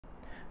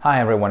Hi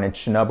everyone, it's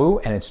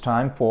Shinobu and it's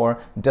time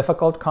for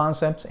difficult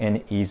concepts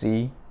in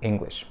easy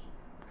English.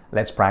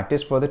 Let's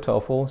practice for the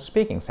TOEFL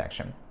speaking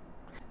section.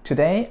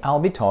 Today I'll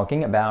be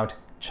talking about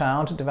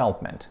child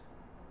development,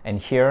 and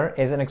here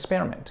is an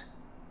experiment.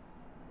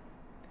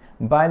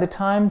 By the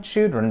time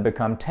children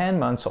become 10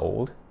 months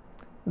old,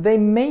 they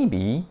may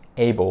be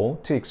able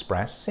to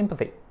express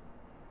sympathy.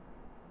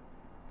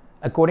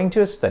 According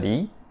to a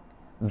study,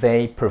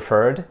 they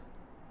preferred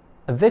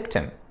a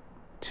victim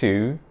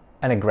to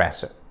an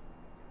aggressor.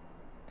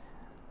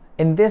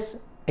 In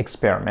this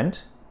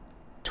experiment,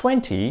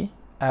 20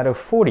 out of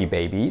 40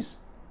 babies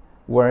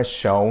were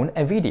shown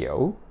a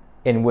video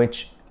in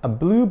which a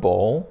blue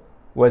ball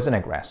was an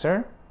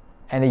aggressor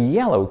and a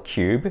yellow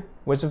cube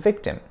was a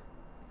victim.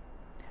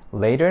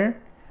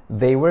 Later,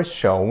 they were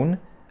shown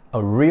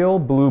a real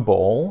blue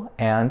ball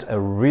and a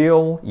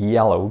real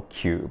yellow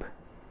cube.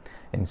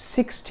 And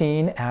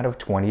 16 out of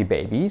 20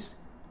 babies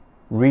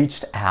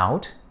reached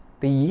out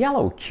the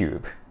yellow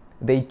cube.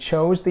 They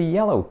chose the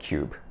yellow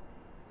cube.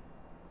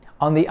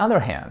 On the other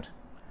hand,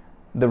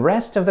 the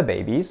rest of the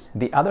babies,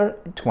 the other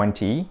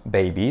 20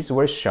 babies,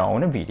 were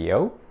shown a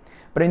video,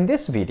 but in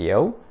this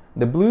video,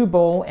 the blue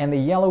ball and the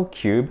yellow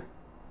cube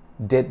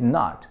did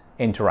not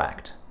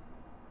interact.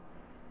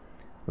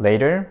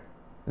 Later,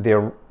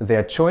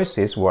 their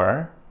choices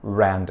were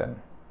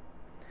random.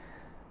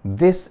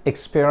 This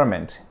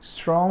experiment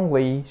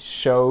strongly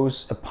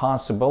shows a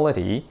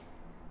possibility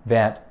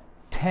that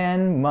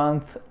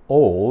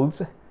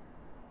 10-month-olds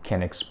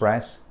can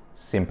express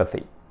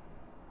sympathy.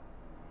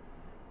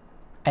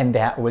 And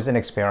that was an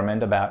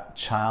experiment about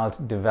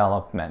child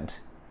development.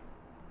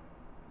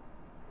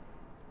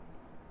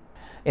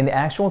 In the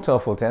actual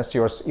TOEFL test,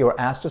 you're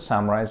asked to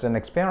summarize an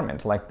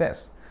experiment like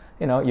this.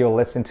 You'll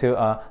listen to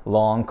a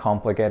long,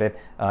 complicated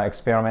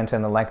experiment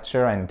in the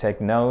lecture and take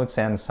notes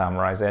and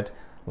summarize it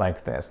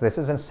like this. This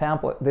is a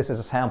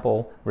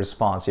sample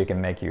response. You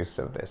can make use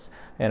of this.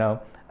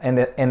 In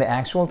the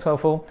actual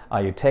TOEFL,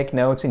 you take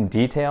notes in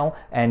detail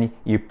and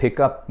you pick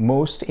up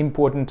most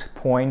important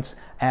points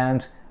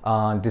and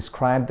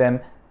describe them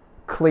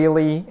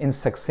clearly and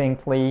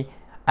succinctly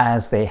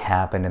as they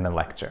happen in the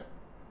lecture.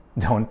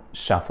 Don't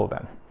shuffle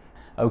them.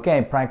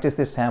 Okay, practice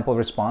this sample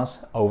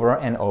response over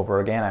and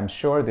over again. I'm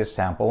sure this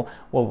sample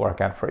will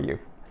work out for you.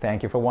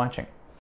 Thank you for watching.